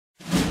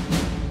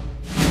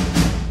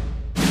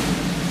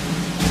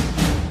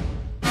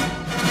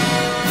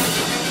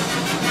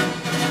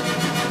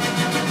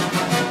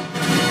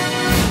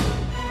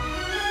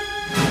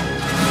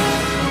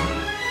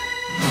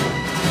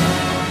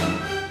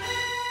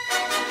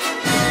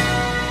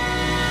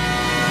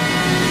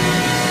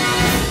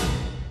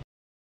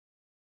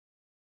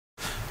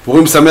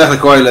פורים שמח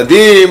לכל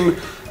הילדים,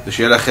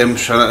 ושיהיה לכם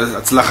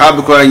הצלחה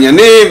בכל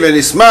העניינים,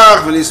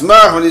 ונשמח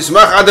ונשמח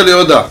ונשמח עד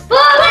הליודה.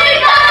 פורים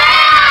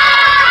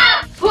שמח!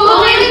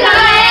 פורים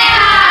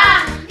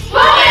שמח!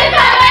 פורים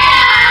שמח!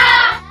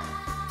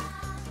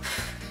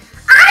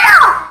 Hallo!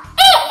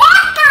 Ich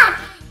Berkan!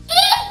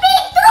 Ich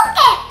bin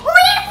Duke!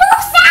 Und ich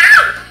rufe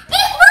an!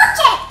 Ich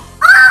wünsche!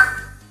 Oh!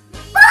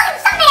 Purim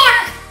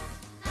Sameach!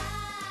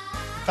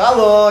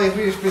 Hallo, ich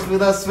bin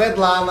wieder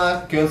Svetlana.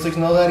 Könnt ihr euch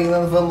noch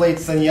erinnern vom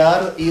letzten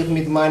Jahr? Ich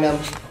mit meinem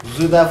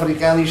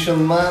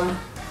südafrikanischen Mann.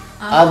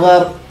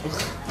 Aber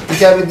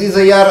ich habe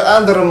dieses Jahr einen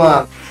anderen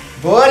Mann.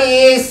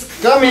 Boris,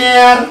 komm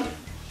her!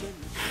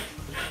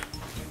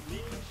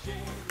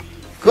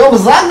 Komm,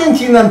 sag den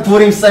Kindern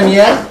Purim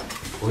Sameach.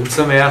 Purim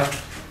Sameach.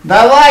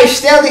 Давай,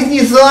 stell dich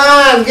nicht so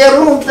an, geh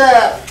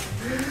runter!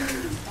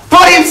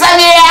 Purim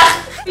Sameach!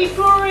 Happy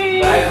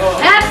Purim!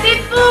 Happy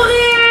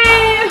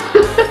Purim!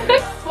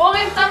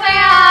 Purim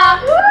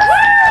Sameach!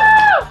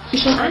 Wie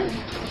schon an?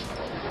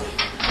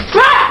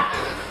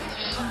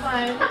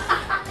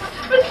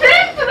 Was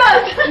willst du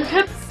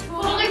das?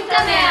 Purim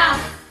Sameach!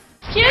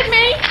 Excuse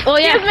me. Oh,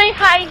 yeah. Excuse me.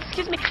 Hi.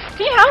 Excuse me.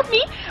 Can you help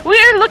me? We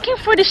are looking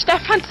for the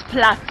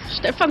Stephansplatz.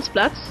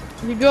 Stephansplatz.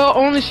 You go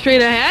only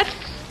straight ahead,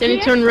 then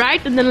you turn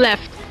right and then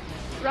left.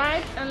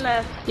 Right and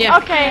left. Yeah.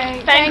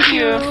 Okay, thank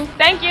you.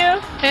 Thank you.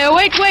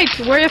 Wait.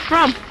 Where are you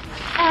from?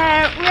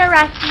 We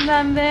are from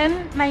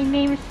London. My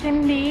name is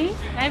Cindy.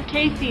 I'm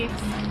Casey.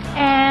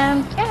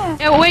 And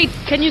yeah. Wait.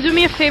 Can you do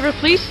me a favor,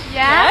 please?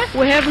 Yes?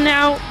 We have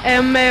now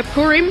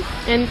Purim,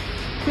 and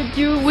could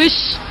you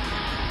wish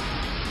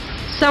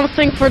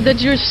something for the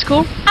Jewish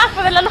school?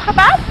 For the little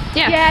Chabad?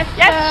 Yeah. Yes.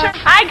 Yes, sure.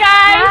 Hi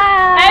guys!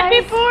 Bye.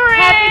 Happy Purim!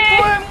 Happy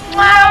Purim.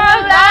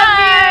 Wow, love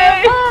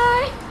you!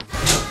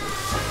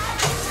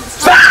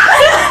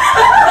 Bye.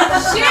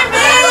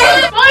 Shimmy!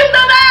 Purim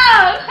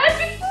Sameach!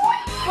 Happy Purim!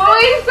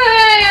 Purim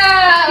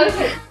Sameach!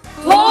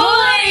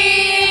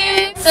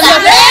 Purim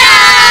Sameach!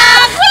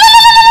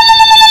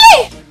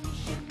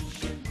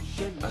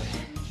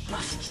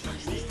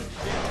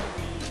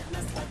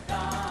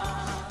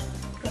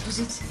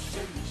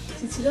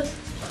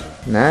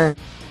 Nein.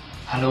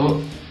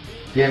 Hallo,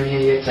 wir haben hier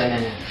jetzt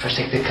eine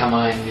versteckte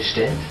Kamera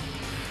hingestellt.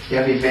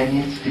 Ja, wir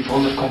werden jetzt, die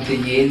Freundin kommt hier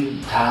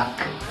jeden Tag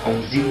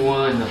um 7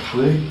 Uhr in der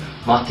Früh,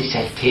 macht sich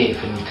ein Tee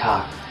für den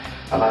Tag.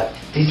 Aber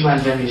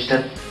diesmal werden wir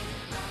statt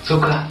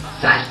Zucker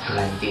Salz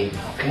reingeben,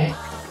 okay?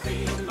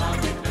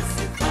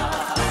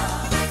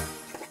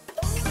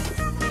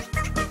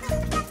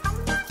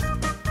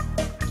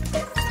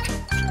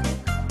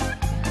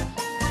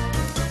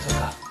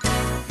 Zucker.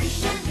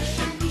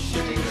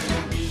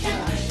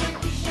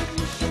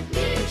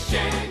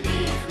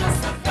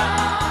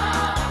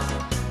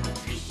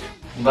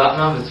 Warte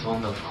mal, bis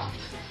Wunder kommt.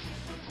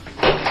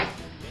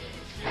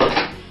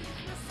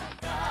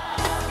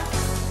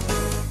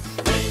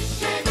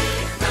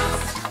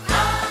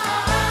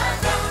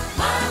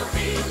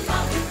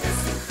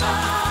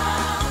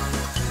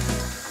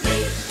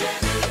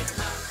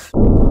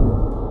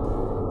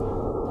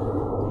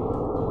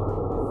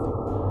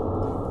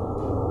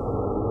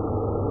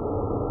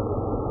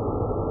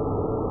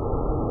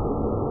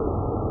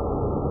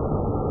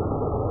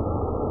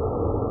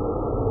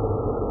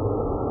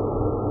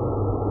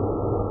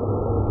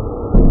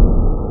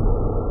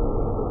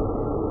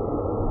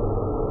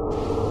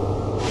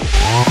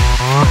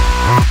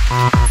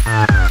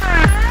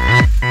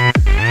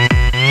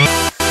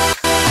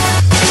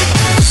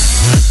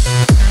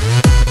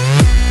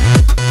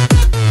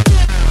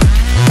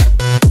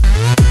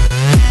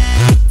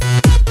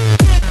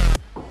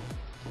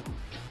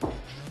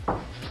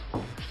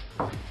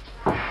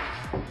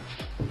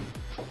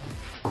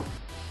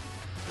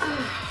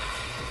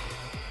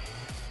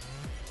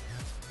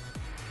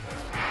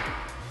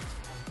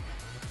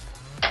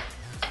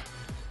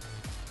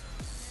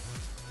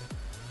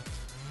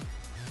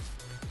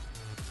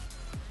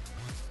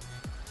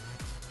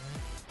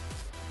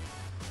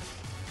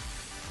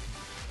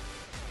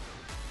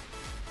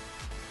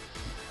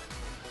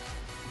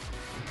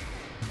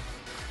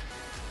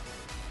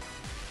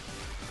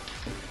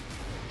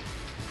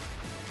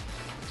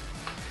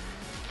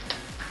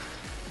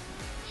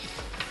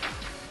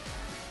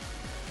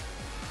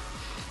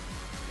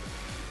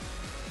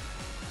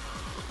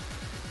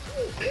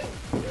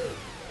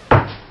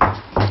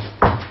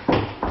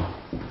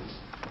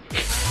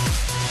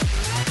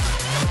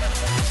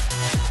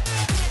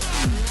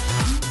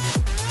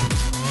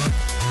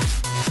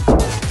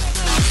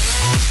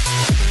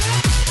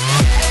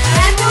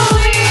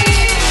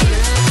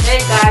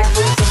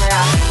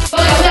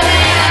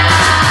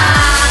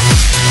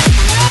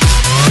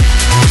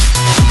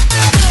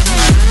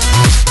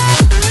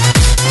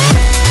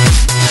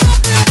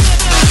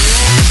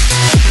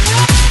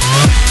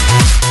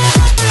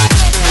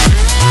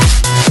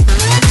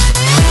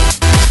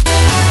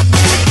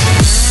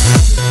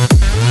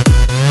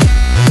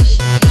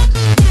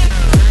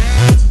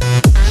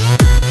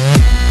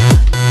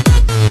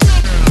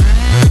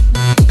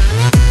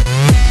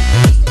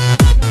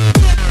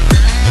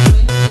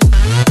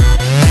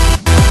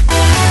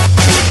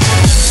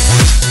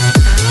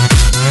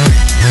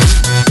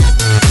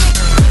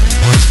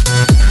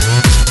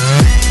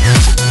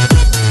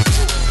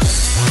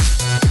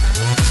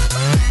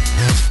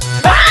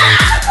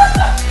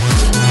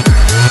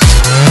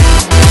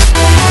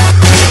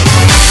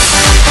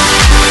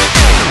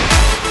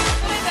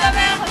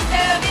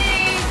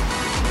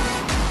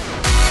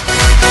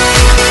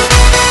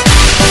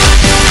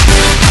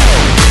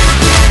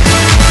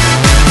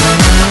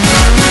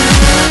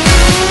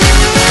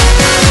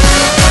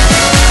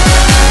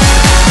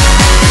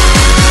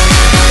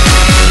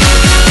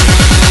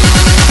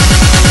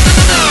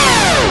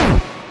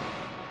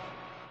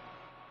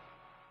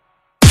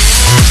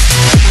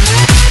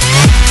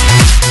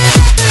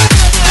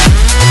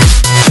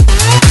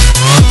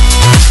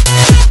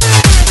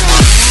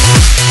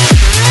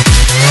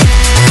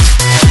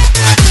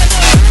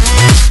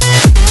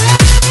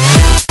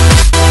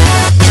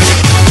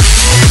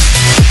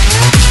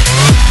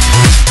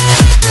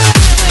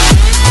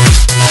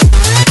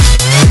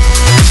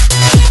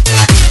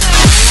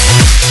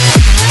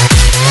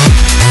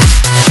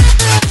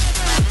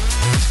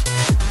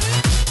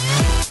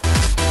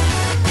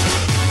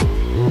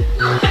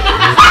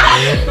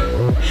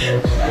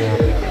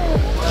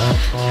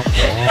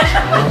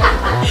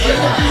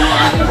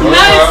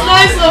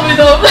 Nice,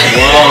 Ovidov.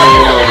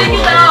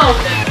 וואו.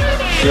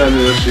 זה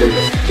אני ראשי.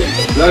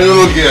 זה אני לא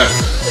לוקח.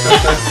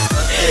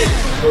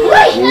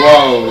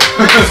 וואו.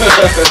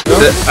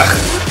 זה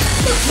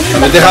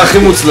המתיחה הכי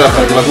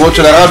מוצלחת. למרות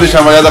של הרבי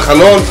שם על יד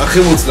החלון, הכי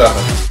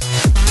מוצלחת.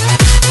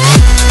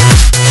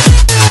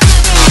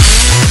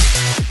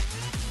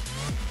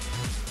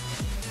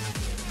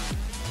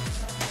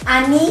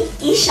 אני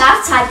אישה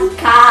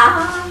צדיקה.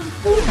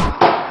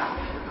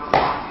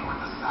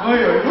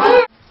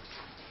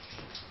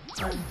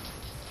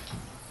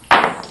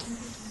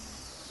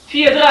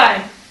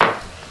 4-3.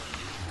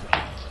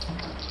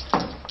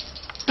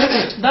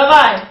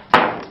 Давай.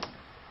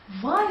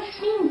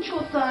 Фильм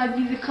что-то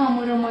diese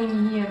Kamera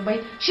manieren.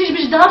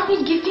 Ich darf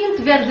nicht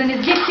gefilmt werden,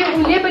 es geht hier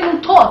um Leben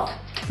und Tod.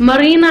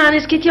 Marina,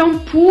 es geht ja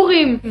um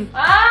Purim.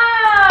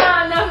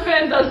 Ah, na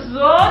wenn das so,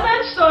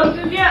 dann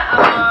stoßen wir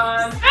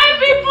an.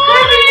 Happy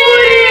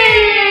Purim!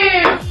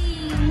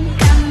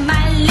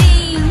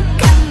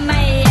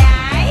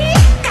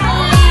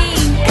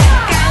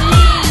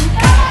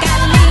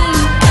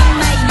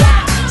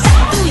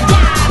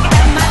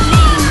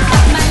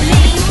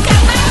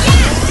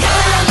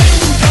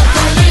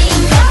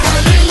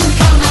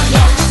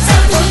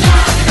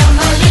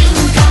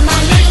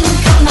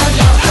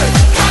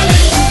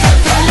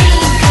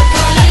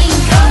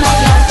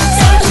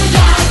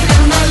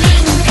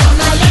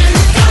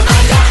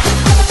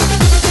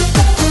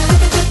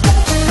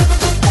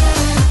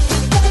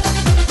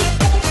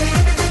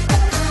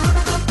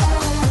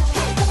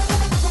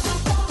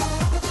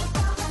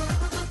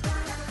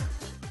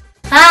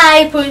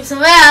 היי, פורים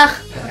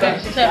שמח!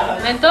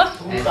 מנטוס?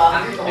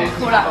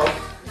 כולה.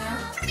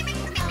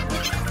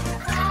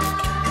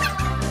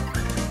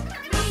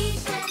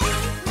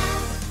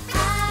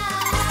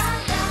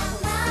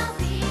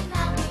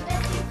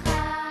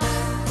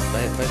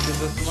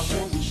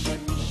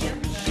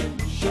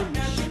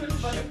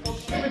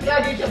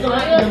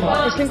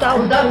 Es klingt auch.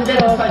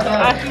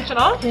 Klingt schon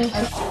aus?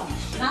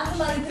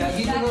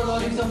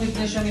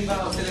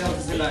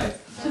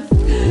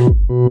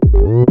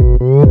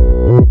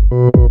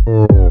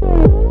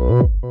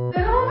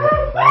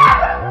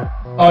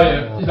 Oh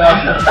ja, ich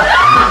weiß nicht.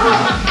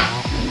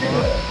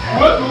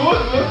 Gut.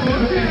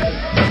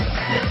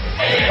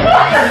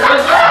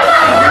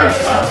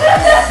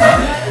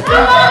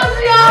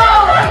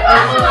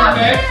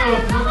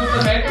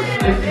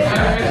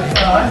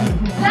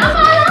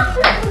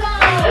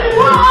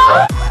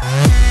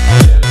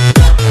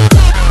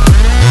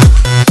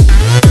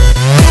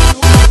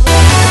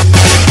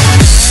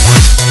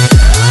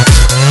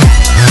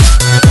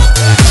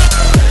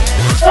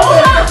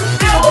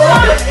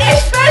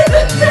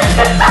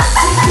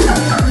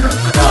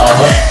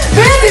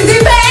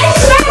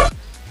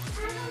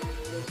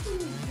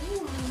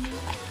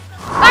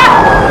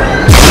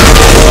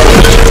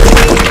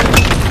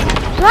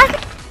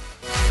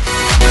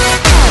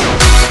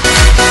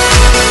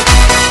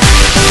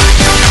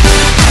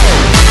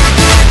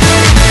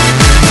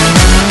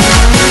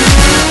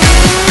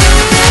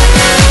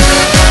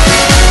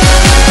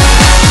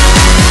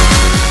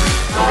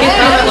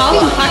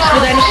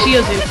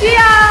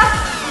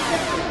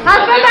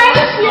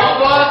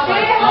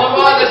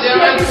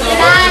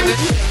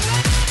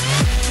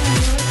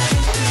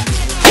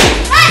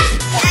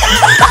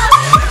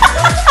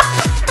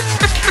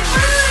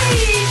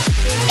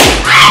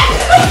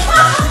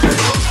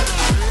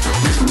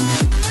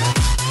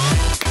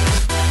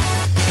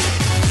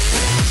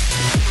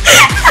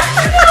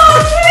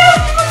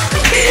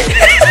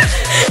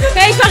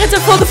 Ich mache jetzt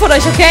ein Foto von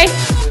euch, okay?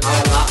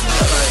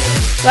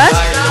 Was?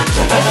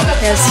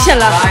 Ja, sicher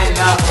lachen.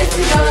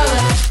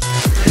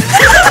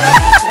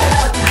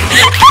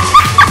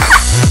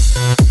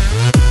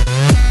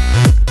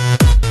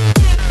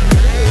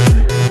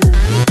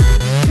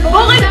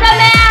 Purim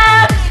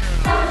Sameach!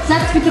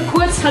 Sagt bitte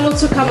kurz Hallo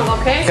zur Kamera,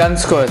 okay?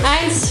 Ganz kurz.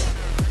 1.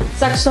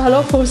 Sagst du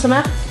Hallo, Purim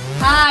Sameach?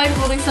 Hi,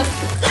 Purim Sameach.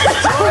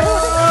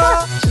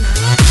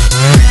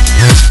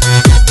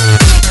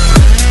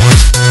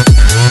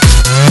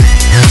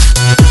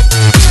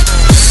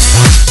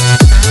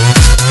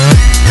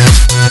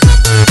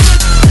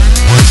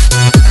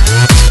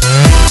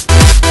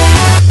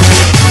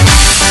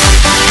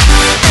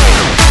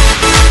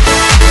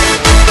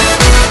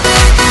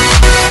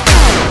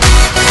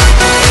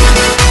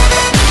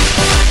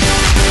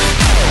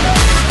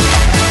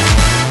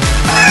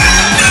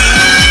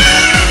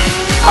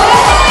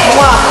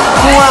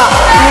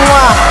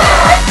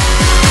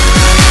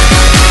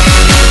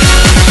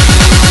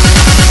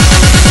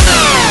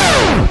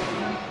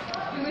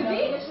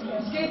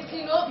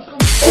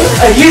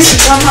 Hier ist die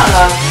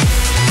Kamera.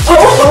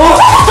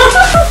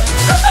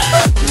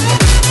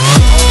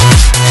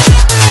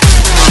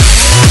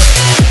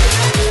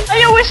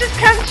 Your wishes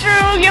come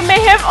true. You may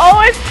have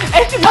always.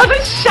 Es ist immer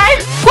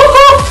Scheiß.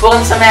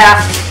 Purim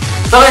Sameach.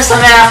 Purim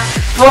Sameach.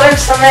 Purim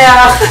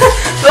Sameach.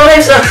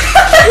 Purim Sameach.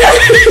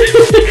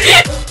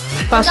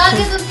 Sag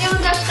es uns dir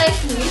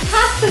unterstreichen. Ich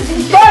hasse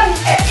dich.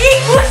 Ich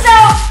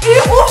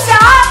rufe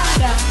an!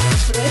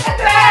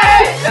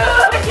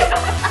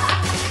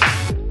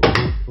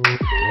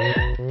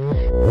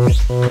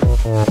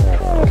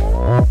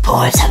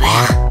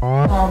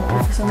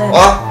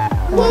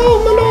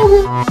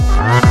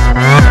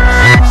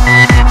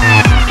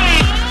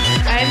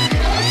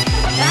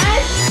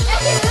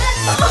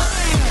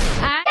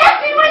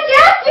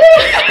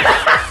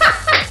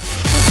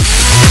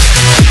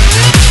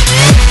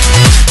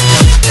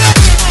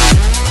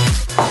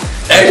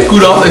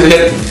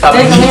 Leute, ich hab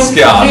nichts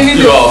geahnt.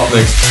 Überhaupt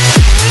nichts.